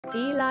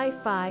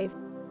ELI5.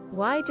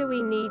 Why do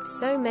we need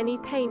so many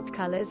paint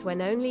colors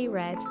when only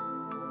red,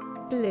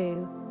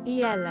 blue,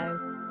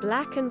 yellow,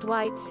 black and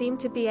white seem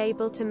to be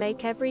able to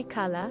make every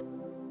color?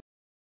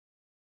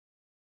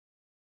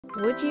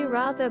 Would you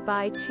rather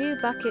buy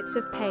 2 buckets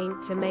of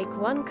paint to make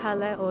one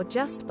color, or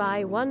just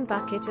buy 1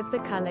 bucket of the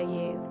color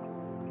you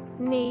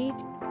need?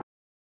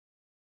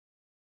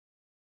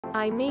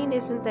 I mean,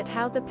 isn't that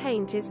how the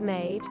paint is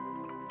made?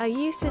 Are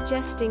you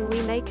suggesting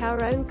we make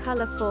our own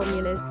color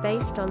formulas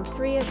based on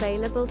 3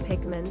 available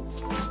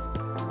pigments?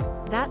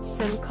 That's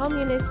some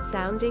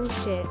communist-sounding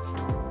shit.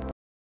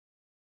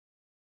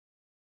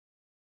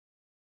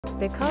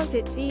 Because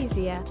it's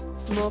easier,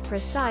 more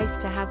precise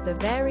to have the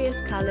various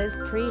colors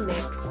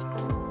pre-mixed.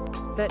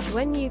 But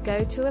when you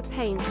go to a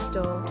paint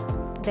store,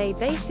 they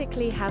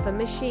basically have a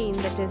machine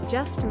that does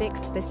just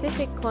mix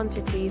specific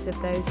quantities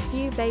of those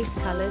few base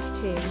colors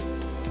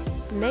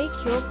to make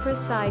your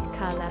precise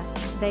color.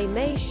 They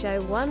may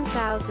show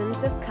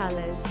 1,000s of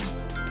colors,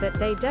 but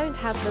they don't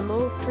have them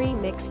all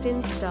pre-mixed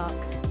in stock.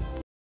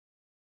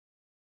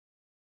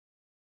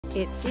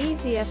 It's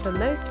easier for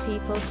most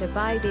people to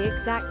buy the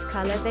exact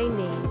color they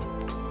need.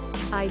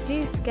 I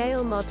do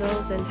scale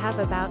models and have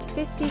about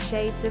 50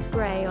 shades of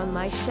gray on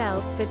my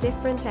shelf for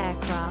different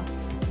aircraft.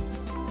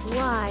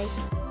 Why?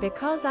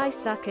 Because I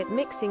suck at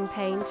mixing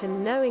paint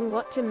and knowing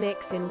what to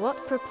mix in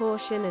what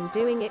proportion and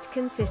doing it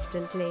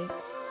consistently.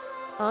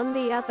 On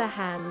the other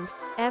hand,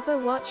 ever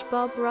watch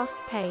Bob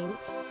Ross paint?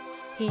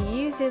 He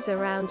uses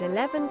around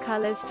 11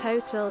 colors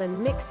total and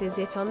mixes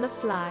it on the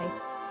fly.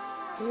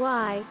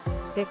 Why?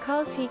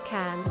 Because he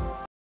can.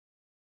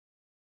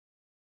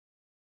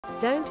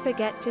 Don't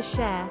forget to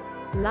share,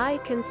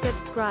 like and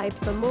subscribe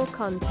for more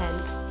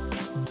content.